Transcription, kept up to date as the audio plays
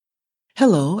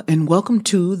Hello, and welcome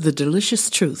to The Delicious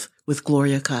Truth with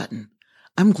Gloria Cotton.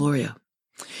 I'm Gloria.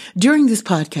 During this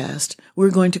podcast,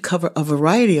 we're going to cover a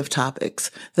variety of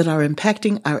topics that are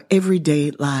impacting our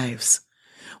everyday lives.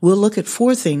 We'll look at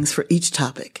 4 things for each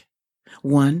topic.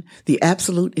 1, the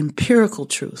absolute empirical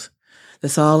truth.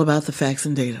 That's all about the facts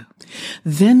and data.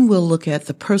 Then we'll look at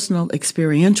the personal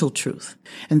experiential truth.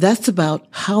 And that's about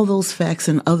how those facts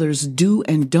and others do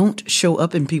and don't show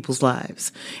up in people's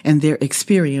lives and their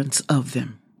experience of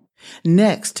them.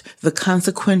 Next, the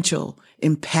consequential,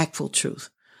 impactful truth.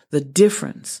 The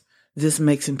difference this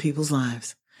makes in people's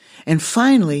lives. And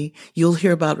finally, you'll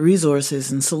hear about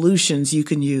resources and solutions you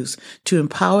can use to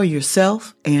empower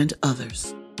yourself and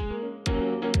others.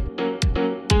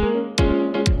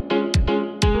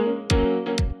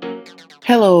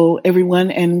 Hello, everyone,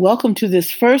 and welcome to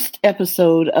this first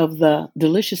episode of The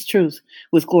Delicious Truth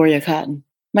with Gloria Cotton.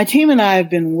 My team and I have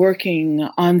been working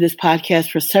on this podcast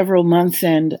for several months,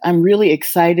 and I'm really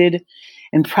excited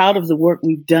and proud of the work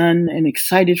we've done and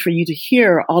excited for you to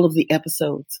hear all of the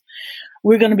episodes.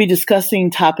 We're going to be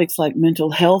discussing topics like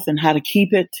mental health and how to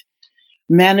keep it,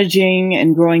 managing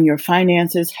and growing your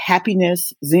finances,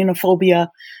 happiness, xenophobia,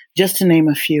 just to name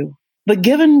a few. But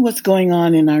given what's going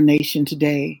on in our nation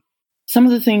today, some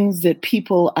of the things that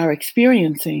people are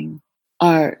experiencing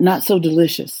are not so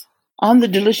delicious. On The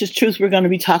Delicious Truth, we're going to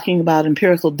be talking about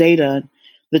empirical data,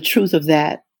 the truth of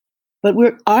that. But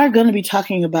we are going to be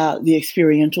talking about the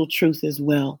experiential truth as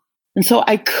well. And so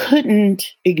I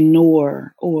couldn't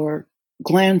ignore or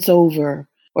glance over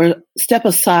or step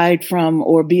aside from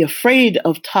or be afraid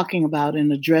of talking about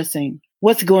and addressing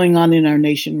what's going on in our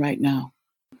nation right now.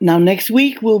 Now, next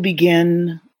week, we'll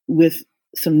begin with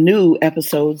some new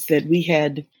episodes that we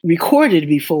had recorded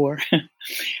before.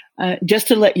 Just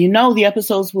to let you know, the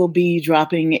episodes will be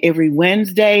dropping every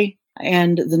Wednesday.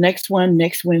 And the next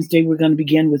Wednesday, we're going to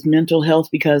begin with mental health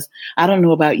because I don't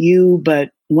know about you,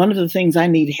 but one of the things I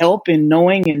need help in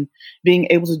knowing and being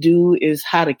able to do is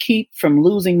how to keep from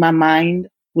losing my mind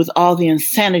with all the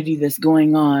insanity that's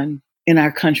going on in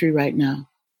our country right now.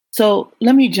 So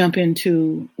let me jump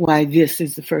into why this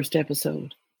is the first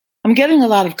episode. I'm getting a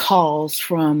lot of calls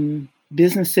from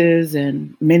businesses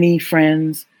and many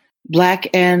friends, Black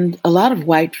and a lot of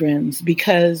white friends,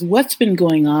 because what's been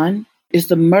going on is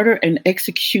the murder and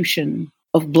execution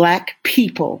of Black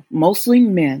people, mostly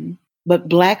men, but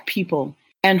Black people.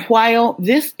 And while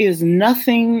this is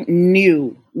nothing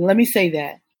new, let me say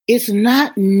that, it's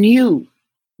not new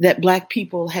that Black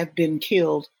people have been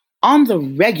killed on the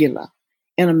regular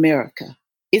in America.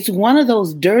 It's one of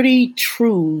those dirty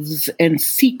truths and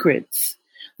secrets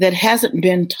that hasn't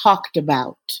been talked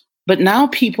about. But now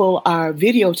people are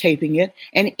videotaping it,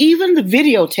 and even the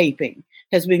videotaping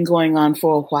has been going on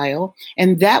for a while,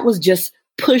 and that was just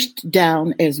pushed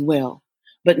down as well.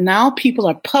 But now people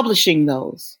are publishing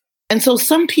those. And so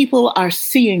some people are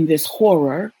seeing this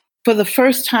horror for the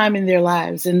first time in their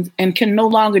lives and can no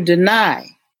longer deny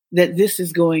that this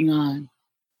is going on.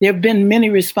 There have been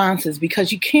many responses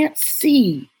because you can't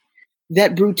see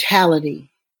that brutality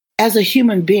as a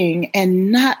human being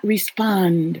and not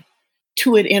respond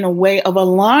to it in a way of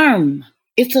alarm.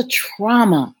 It's a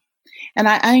trauma. And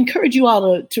I encourage you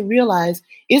all to realize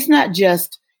it's not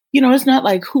just, it's not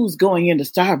like who's going into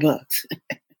Starbucks.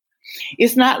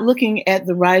 It's not looking at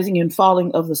the rising and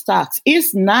falling of the stocks.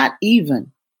 It's not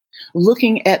even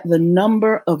looking at the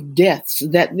number of deaths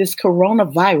that this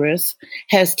coronavirus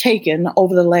has taken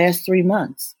over the last 3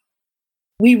 months.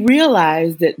 We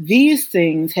realize that these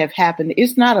things have happened.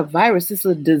 It's not a virus, it's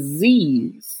a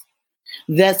disease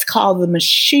that's called the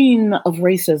machine of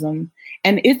racism.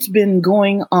 And it's been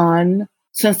going on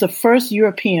since the first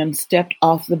European stepped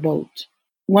off the boat.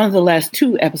 One of the last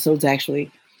 2 episodes,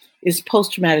 actually, is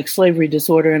post-traumatic slavery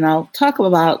disorder. And I'll talk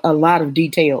about a lot of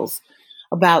details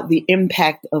about the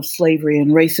impact of slavery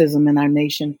and racism in our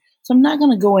nation. So I'm not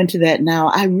going to go into that now.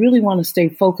 I really want to stay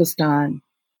focused on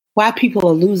why people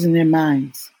are losing their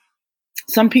minds.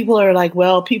 Some people are like,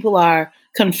 well, people are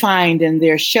confined and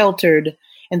they're sheltered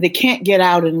and they can't get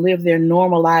out and live their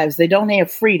normal lives. They don't have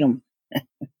freedom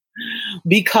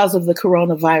because of the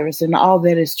coronavirus, and all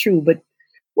that is true. But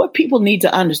what people need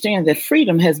to understand that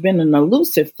freedom has been an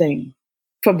elusive thing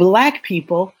for Black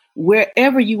people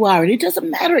wherever you are. And it doesn't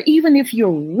matter even if you're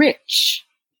rich,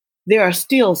 there are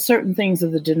still certain things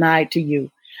that are denied to you.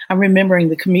 I'm remembering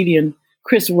the comedian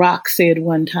Chris Rock said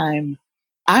one time,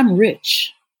 I'm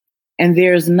rich, and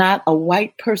there's not a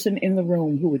white person in the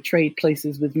room who would trade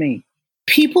places with me.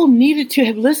 People needed to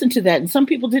have listened to that, and some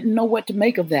people didn't know what to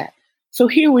make of that. So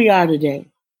here we are today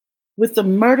with the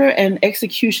murder and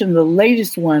execution, the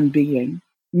latest one being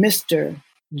Mr.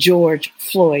 George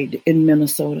Floyd in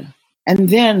Minnesota. And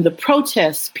then the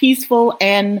protests, peaceful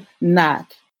and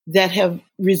not, that have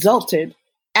resulted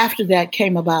after that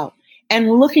came about.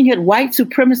 And looking at white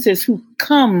supremacists who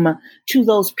come to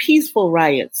those peaceful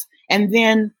riots and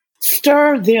then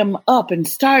stir them up and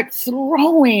start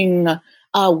throwing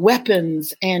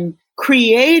weapons and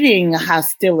creating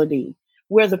hostility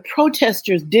where the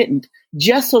protesters didn't,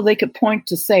 just so they could point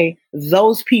to say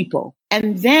those people.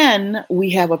 And then we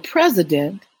have a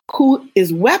president who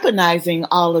is weaponizing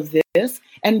all of this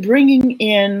and bringing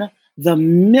in the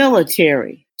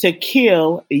military to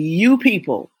kill you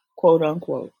people, quote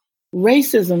unquote.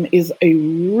 Racism is a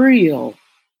real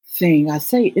thing. I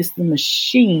say it's the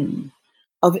machine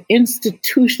of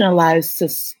institutionalized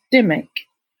systemic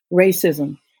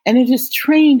racism. And it has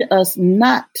trained us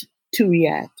not to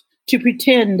react, to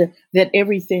pretend that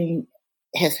everything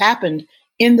has happened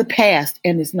in the past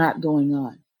and is not going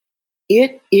on.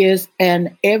 It is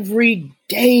an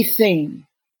everyday thing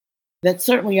that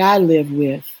certainly I live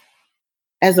with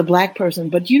as a Black person.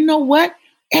 But you know what?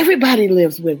 Everybody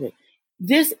lives with it.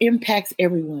 This impacts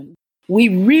everyone. We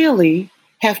really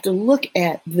have to look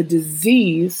at the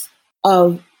disease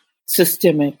of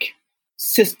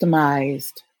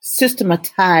systematized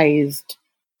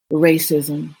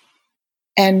racism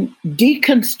and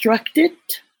deconstruct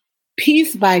it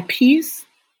piece by piece.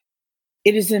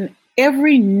 It is in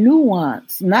every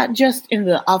nuance, not just in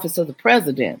the office of the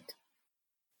president.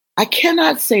 I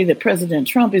cannot say that President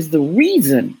Trump is the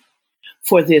reason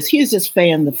for this. He has just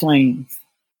fanned the flames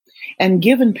and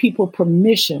given people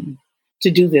permission to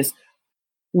do this.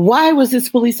 Why was this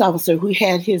police officer who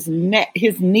had his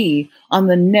knee on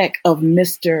the neck of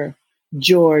Mr.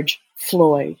 George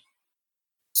Floyd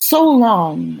so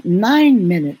long, 9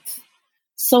 minutes,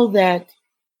 so that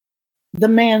the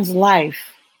man's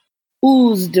life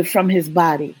oozed from his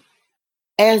body,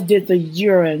 as did the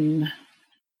urine,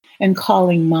 and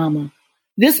calling mama?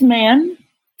 This man,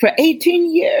 for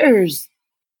 18 years,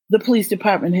 the police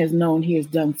department has known he has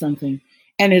done something,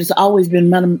 and it has always been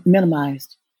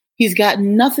minimized. He's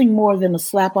gotten nothing more than a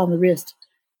slap on the wrist.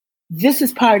 This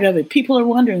is part of it. People are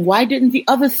wondering, why didn't the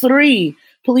other 3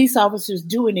 police officers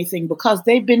do anything? Because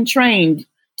they've been trained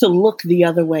to look the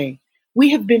other way.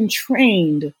 We have been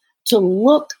trained to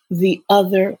look the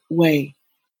other way.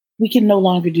 We can no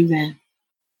longer do that.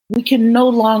 We can no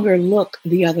longer look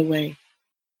the other way.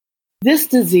 This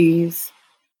disease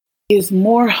is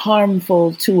more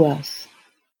harmful to us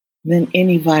than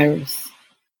any virus.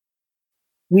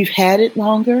 We've had it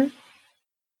longer.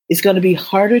 It's going to be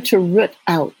harder to root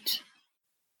out.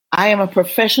 I am a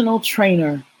professional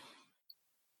trainer,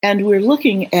 and we're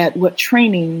looking at what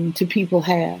training do people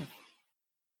have.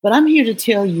 But I'm here to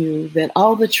tell you that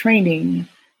all the training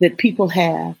that people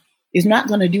have is not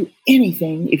going to do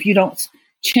anything if you don't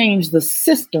change the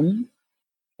system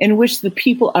in which the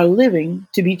people are living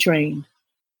to be trained.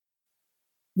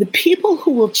 The people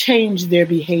who will change their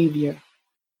behavior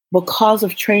because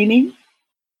of training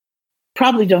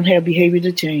probably don't have behavior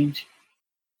to change.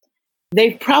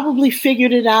 They've probably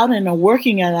figured it out and are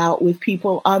working it out with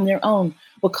people on their own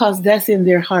because that's in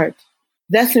their heart,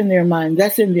 that's in their mind,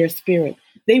 that's in their spirit.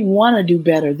 They want to do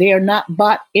better. They are not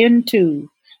bought into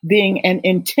being an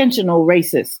intentional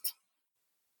racist.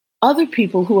 Other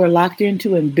people who are locked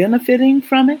into and benefiting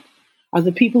from it are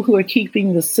the people who are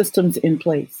keeping the systems in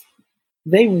place.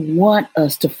 They want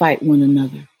us to fight one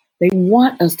another. They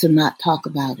want us to not talk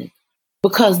about it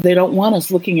because they don't want us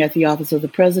looking at the office of the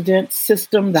president,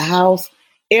 system, the House,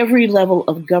 every level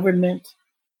of government,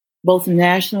 both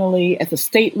nationally, at the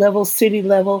state level, city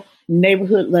level,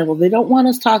 neighborhood level. They don't want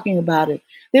us talking about it.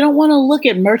 They don't want to look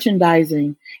at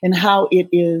merchandising and how it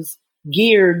is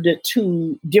geared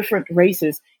to different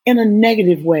races in a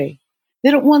negative way.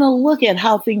 They don't want to look at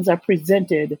how things are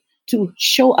presented to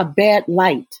show a bad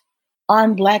light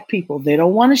on Black people. They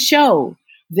don't want to show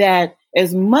that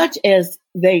as much as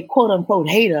they quote unquote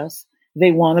hate us,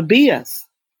 they want to be us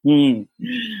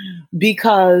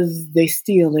because they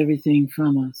steal everything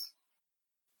from us.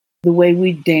 The way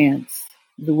we dance,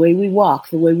 the way we walk,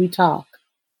 the way we talk,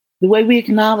 the way we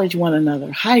acknowledge one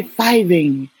another,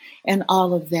 high-fiving and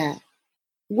all of that,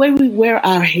 the way we wear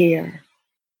our hair,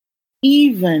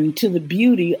 even to the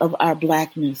beauty of our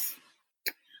Blackness.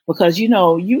 Because, you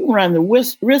know, you run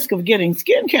the risk of getting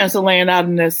skin cancer laying out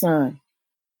in that sun.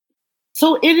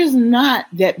 So it is not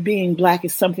that being Black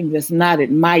is something that's not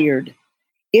admired.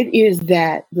 It is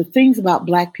that the things about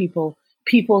Black people,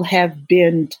 people have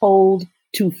been told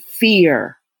to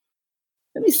fear.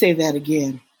 Let me say that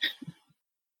again.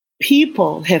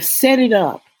 People have set it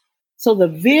up so the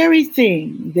very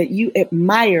thing that you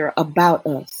admire about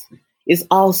us is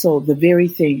also the very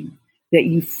thing that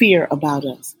you fear about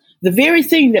us. The very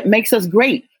thing that makes us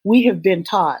great, we have been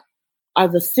taught, are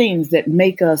the things that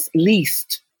make us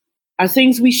least, are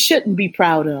things we shouldn't be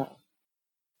proud of.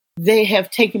 They have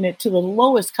taken it to the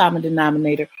lowest common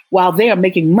denominator while they are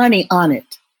making money on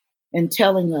it and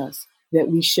telling us that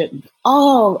we shouldn't.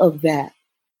 All of that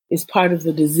is part of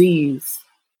the disease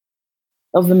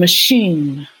of the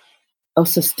machine of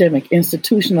systemic,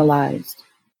 institutionalized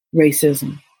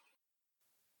racism.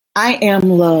 I am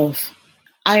love.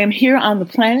 I am here on the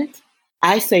planet.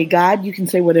 I say God, you can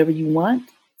say whatever you want.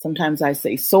 Sometimes I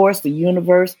say source, the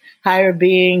universe, higher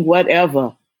being,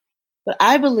 whatever. But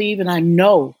I believe and I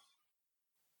know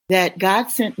that God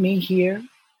sent me here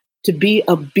to be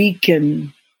a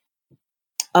beacon,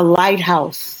 a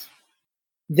lighthouse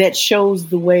that shows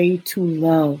the way to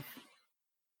love.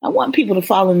 I want people to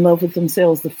fall in love with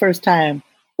themselves the first time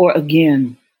or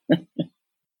again.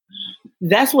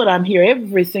 That's what I'm here.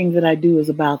 Everything that I do is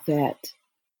about that.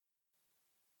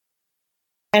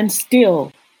 And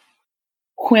still,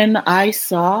 when I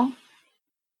saw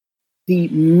the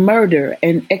murder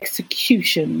and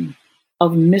execution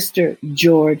of Mr.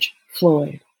 George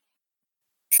Floyd,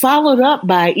 followed up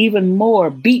by even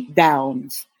more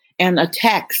beatdowns and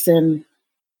attacks and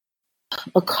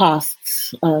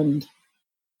accosts, and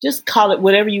just call it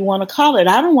whatever you want to call it.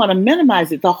 I don't want to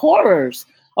minimize it. The horrors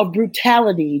of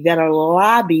brutality that are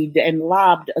lobbied and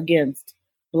lobbed against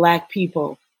Black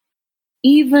people.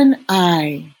 Even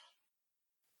I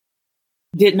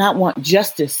did not want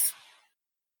justice.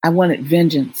 I wanted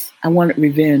vengeance. I wanted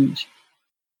revenge.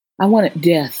 I wanted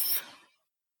death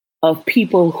of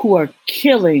people who are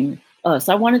killing us.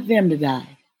 I wanted them to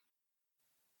die.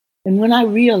 And when I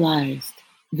realized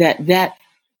that that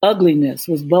ugliness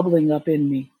was bubbling up in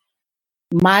me,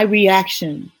 my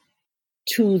reaction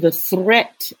to the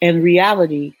threat and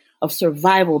reality of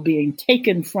survival being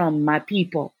taken from my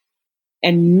people,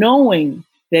 and knowing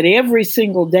that every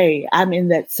single day I'm in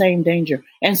that same danger,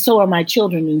 and so are my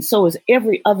children, and so is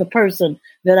every other person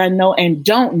that I know and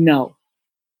don't know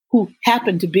who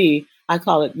happen to be, I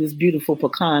call it this beautiful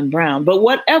pecan brown, but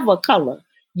whatever color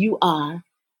you are,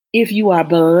 if you are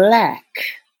Black,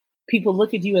 people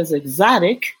look at you as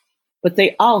exotic, but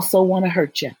they also want to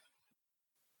hurt you.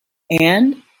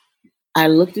 And I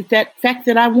looked at that fact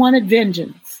that I wanted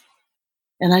vengeance.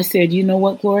 And I said, you know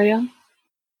what, Gloria?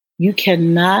 You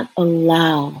cannot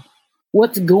allow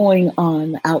what's going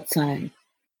on outside,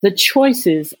 the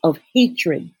choices of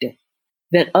hatred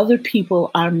that other people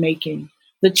are making,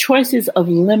 the choices of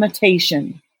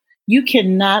limitation. You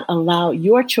cannot allow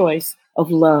your choice of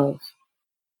love,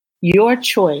 your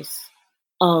choice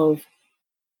of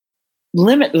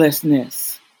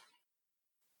limitlessness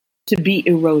to be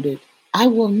eroded. I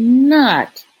will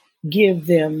not give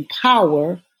them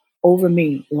power over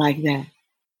me like that.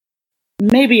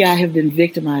 Maybe I have been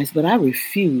victimized, but I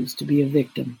refuse to be a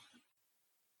victim.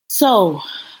 So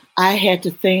I had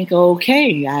to think,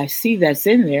 okay, I see that's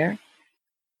in there.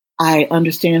 I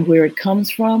understand where it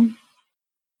comes from.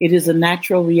 It is a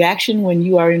natural reaction when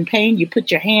you are in pain. You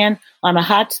put your hand on a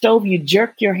hot stove, you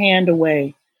jerk your hand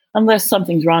away, unless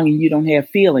something's wrong and you don't have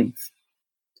feelings.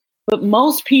 But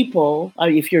most people,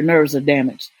 if your nerves are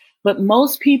damaged, but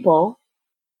most people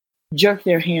jerk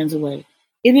their hands away.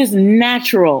 It is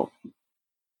natural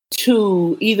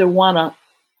to either want to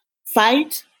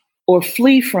fight or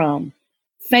flee from,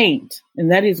 faint,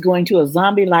 and that is going to a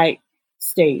zombie-like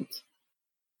state.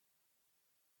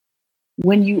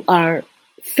 When you are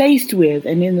faced with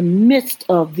and in the midst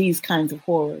of these kinds of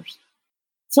horrors.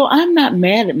 So I'm not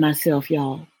mad at myself,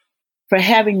 y'all, for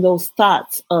having those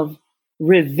thoughts of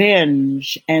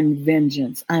revenge and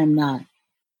vengeance. I am not.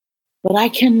 But I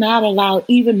cannot allow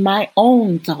even my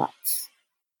own thoughts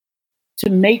to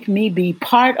make me be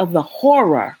part of the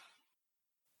horror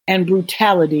and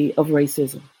brutality of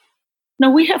racism. Now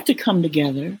we have to come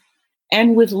together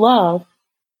and with love,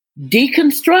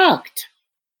 deconstruct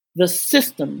the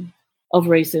system of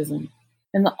racism.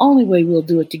 And the only way we'll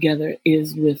do it together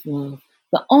is with love.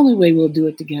 The only way we'll do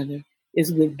it together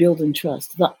is with building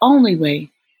trust. The only way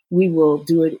we will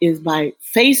do it is by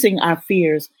facing our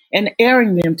fears and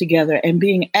airing them together and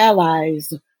being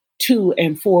allies to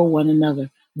and for one another.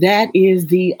 That is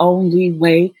the only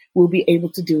way we'll be able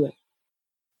to do it.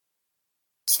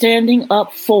 Standing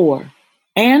up for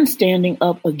and standing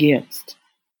up against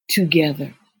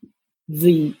together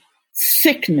the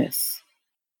sickness,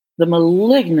 the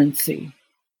malignancy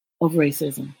of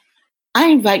racism. I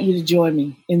invite you to join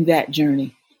me in that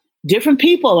journey. Different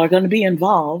people are going to be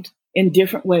involved in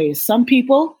different ways. Some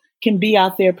people can be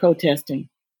out there protesting.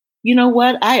 You know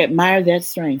what? I admire that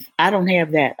strength. I don't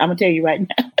have that. I'm going to tell you right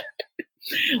now.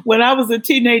 When I was a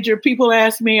teenager, people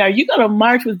asked me, are you going to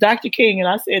march with Dr. King? And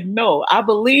I said, no, I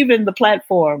believe in the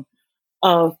platform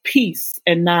of peace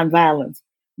and nonviolence.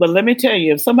 But let me tell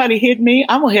you, if somebody hit me,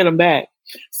 I'm going to hit them back.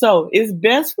 So it's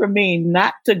best for me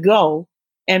not to go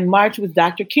and march with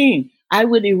Dr. King. I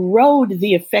would erode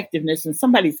the effectiveness, and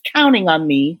somebody's counting on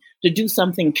me to do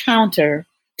something counter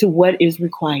to what is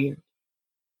required.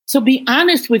 So be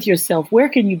honest with yourself. Where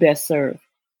can you best serve?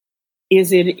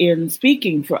 Is it in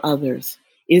speaking for others?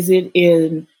 Is it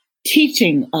in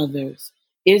teaching others?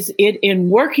 Is it in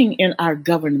working in our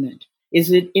government?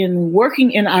 Is it in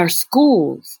working in our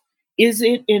schools? Is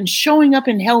it in showing up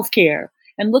in healthcare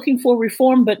and looking for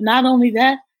reform? But not only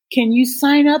that, can you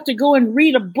sign up to go and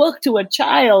read a book to a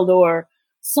child or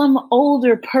some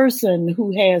older person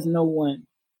who has no one?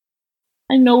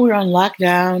 I know we're on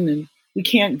lockdown and we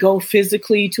can't go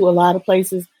physically to a lot of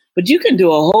places, but you can do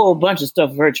a whole bunch of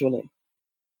stuff virtually.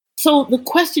 So the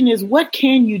question is, what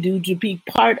can you do to be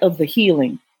part of the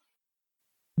healing?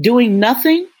 Doing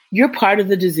nothing, you're part of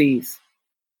the disease.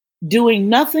 Doing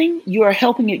nothing, you are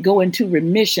helping it go into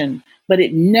remission, but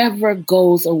it never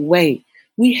goes away.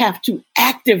 We have to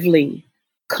actively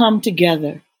come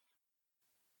together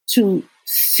to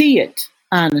see it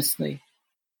honestly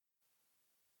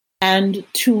and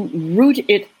to root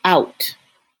it out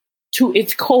to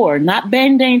its core, not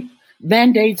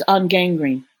band-aids on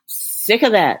gangrene. Sick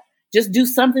of that. Just do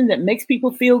something that makes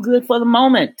people feel good for the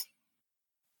moment.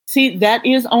 See, that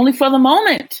is only for the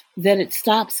moment that it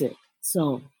stops it.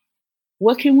 So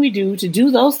what can we do to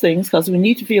do those things? Because we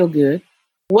need to feel good.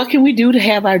 What can we do to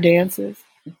have our dances?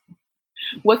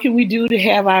 What can we do to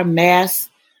have our mass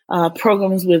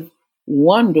programs with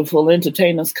wonderful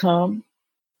entertainers come?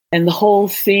 And the whole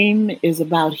theme is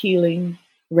about healing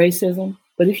racism.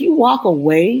 But if you walk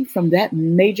away from that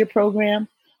major program,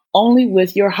 only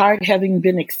with your heart having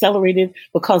been accelerated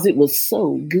because it was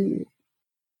so good,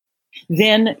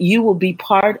 then you will be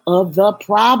part of the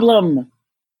problem.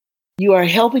 You are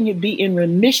helping it be in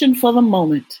remission for the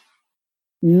moment,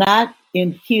 not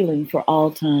in healing for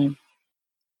all time.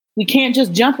 We can't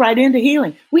just jump right into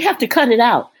healing. We have to cut it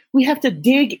out. We have to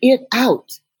dig it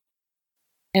out.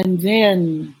 And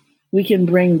then we can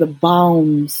bring the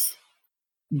bombs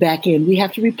back in. We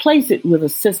have to replace it with a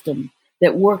system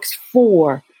that works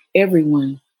for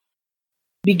everyone.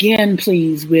 Begin,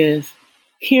 please, with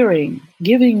hearing,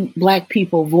 giving Black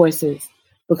people voices,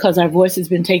 because our voice has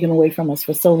been taken away from us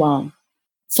for so long.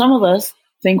 Some of us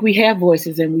think we have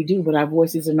voices, and we do, but our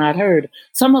voices are not heard.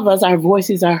 Some of us, our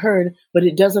voices are heard, but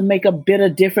it doesn't make a bit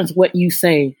of difference what you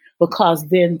say, because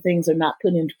then things are not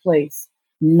put into place.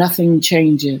 Nothing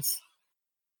changes.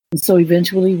 And so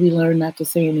eventually we learn not to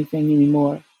say anything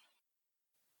anymore.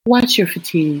 Watch your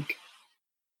fatigue.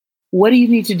 What do you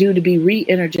need to do to be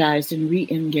re-energized and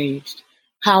re-engaged?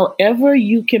 However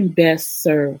you can best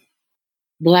serve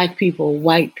Black people,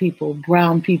 white people,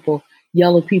 brown people,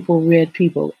 yellow people, red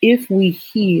people. If we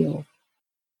heal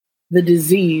the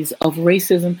disease of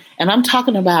racism, and I'm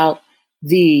talking about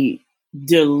the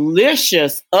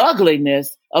delicious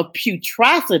ugliness of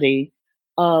putrosity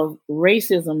of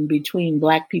racism between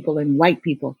Black people and white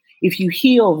people. If you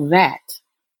heal that,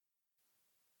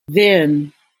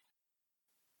 then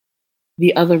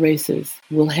the other races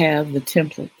will have the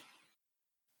template.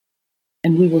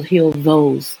 And we will heal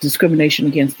those, discrimination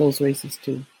against those races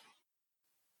too.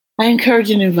 I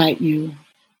encourage and invite you,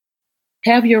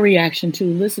 have your reaction to,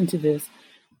 listen to this.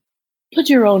 Put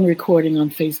your own recording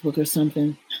on Facebook or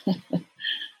something.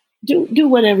 Do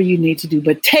whatever you need to do,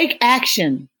 but take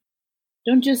action.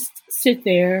 Don't just sit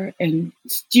there and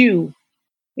stew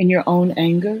in your own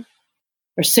anger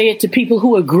or say it to people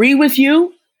who agree with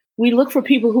you. We look for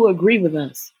people who agree with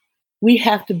us. We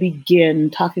have to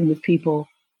begin talking with people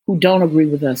who don't agree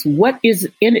with us. What is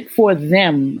in it for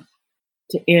them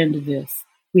to end this?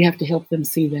 We have to help them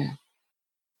see that.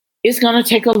 It's going to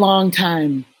take a long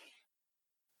time.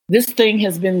 This thing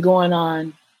has been going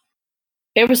on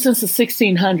ever since the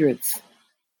 1600s.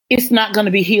 It's not going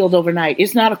to be healed overnight.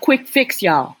 It's not a quick fix,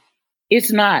 y'all.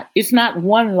 It's not. It's not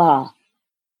one law.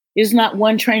 It's not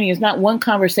one training. It's not one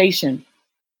conversation.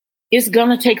 It's going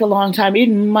to take a long time. It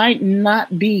might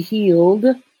not be healed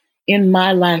in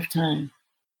my lifetime,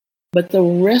 but the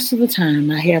rest of the time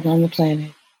I have on the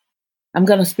planet, I'm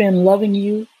going to spend loving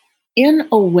you in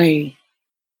a way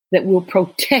that will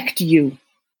protect you,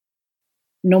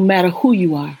 no matter who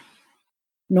you are,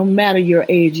 no matter your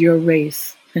age, your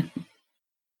race,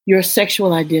 your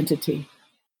sexual identity,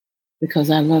 because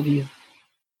I love you.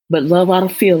 But love ought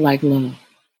to feel like love.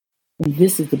 And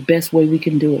this is the best way we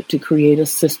can do it, to create a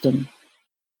system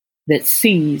that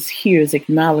sees, hears,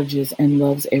 acknowledges, and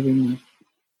loves everyone.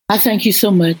 I thank you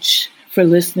so much for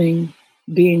listening,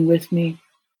 being with me.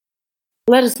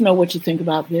 Let us know what you think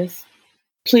about this.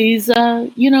 Please,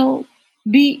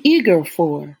 be eager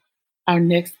for our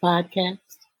next podcast,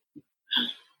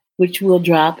 which will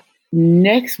drop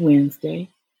next Wednesday.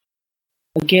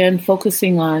 Again,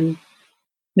 focusing on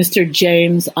Mr.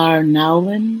 James R.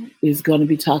 Nowlin is going to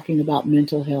be talking about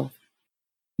mental health.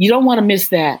 You don't want to miss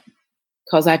that,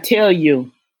 because I tell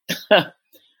you,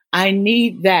 I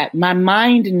need that. My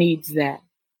mind needs that.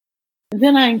 And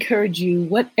then I encourage you,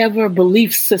 whatever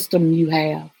belief system you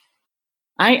have,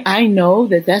 I know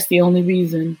that that's the only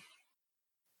reason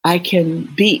I can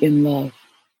be in love,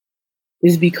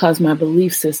 is because my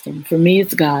belief system, for me,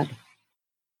 it's God.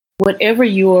 Whatever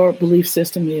your belief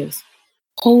system is,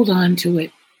 hold on to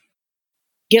it.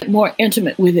 Get more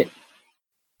intimate with it,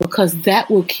 because that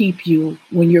will keep you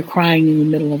when you're crying in the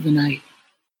middle of the night.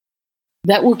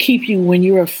 That will keep you when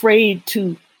you're afraid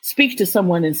to speak to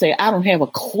someone and say, I don't have a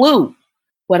clue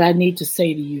what I need to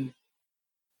say to you.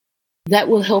 That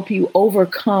will help you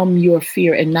overcome your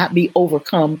fear and not be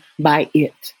overcome by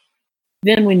it.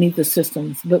 Then we need the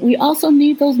systems, but we also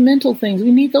need those mental things.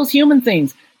 We need those human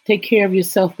things. Take care of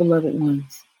yourself, beloved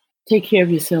ones. Take care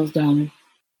of yourselves, darling.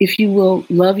 If you will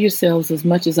love yourselves as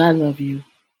much as I love you,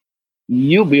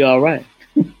 you'll be all right.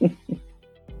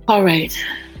 All right.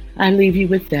 I leave you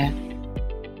with that.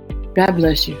 God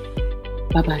bless you.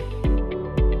 Bye-bye.